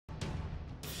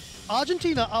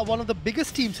Argentina are one of the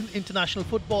biggest teams in international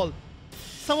football.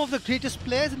 Some of the greatest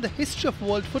players in the history of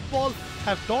world football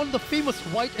have donned the famous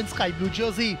white and sky blue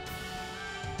jersey.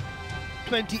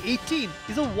 2018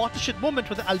 is a watershed moment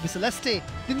for the Albiceleste.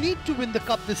 They need to win the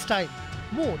cup this time,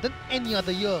 more than any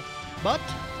other year. But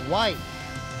why?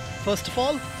 First of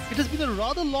all, it has been a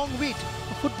rather long wait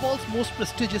for football's most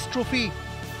prestigious trophy.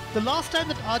 The last time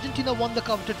that Argentina won the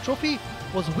coveted trophy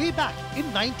was way back in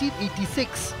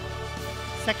 1986.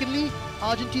 Secondly,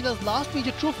 Argentina's last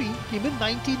major trophy came in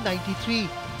 1993.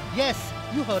 Yes,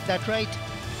 you heard that right.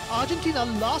 Argentina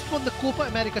last won the Copa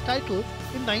America title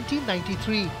in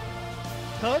 1993.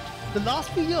 Third, the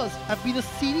last few years have been a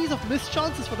series of missed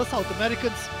chances for the South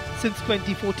Americans. Since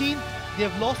 2014, they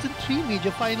have lost in 3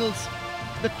 major finals.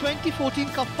 The 2014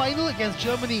 Cup final against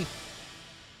Germany,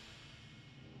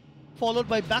 followed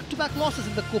by back-to-back losses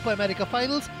in the Copa America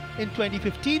finals in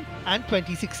 2015 and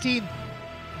 2016.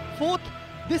 Fourth,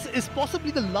 this is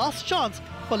possibly the last chance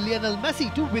for Lionel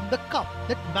Messi to win the cup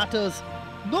that matters.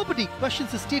 Nobody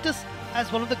questions his status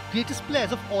as one of the greatest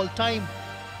players of all time.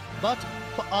 But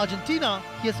for Argentina,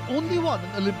 he has only won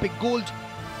an Olympic gold.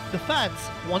 The fans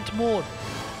want more.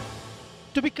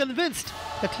 To be convinced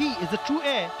that he is the true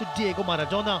heir to Diego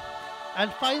Maradona.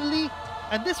 And finally,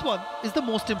 and this one is the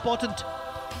most important,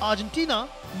 Argentina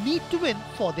need to win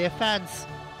for their fans.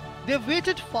 They have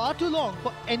waited far too long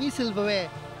for any silverware,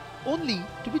 only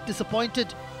to be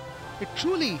disappointed. It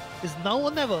truly is now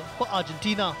or never for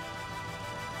Argentina.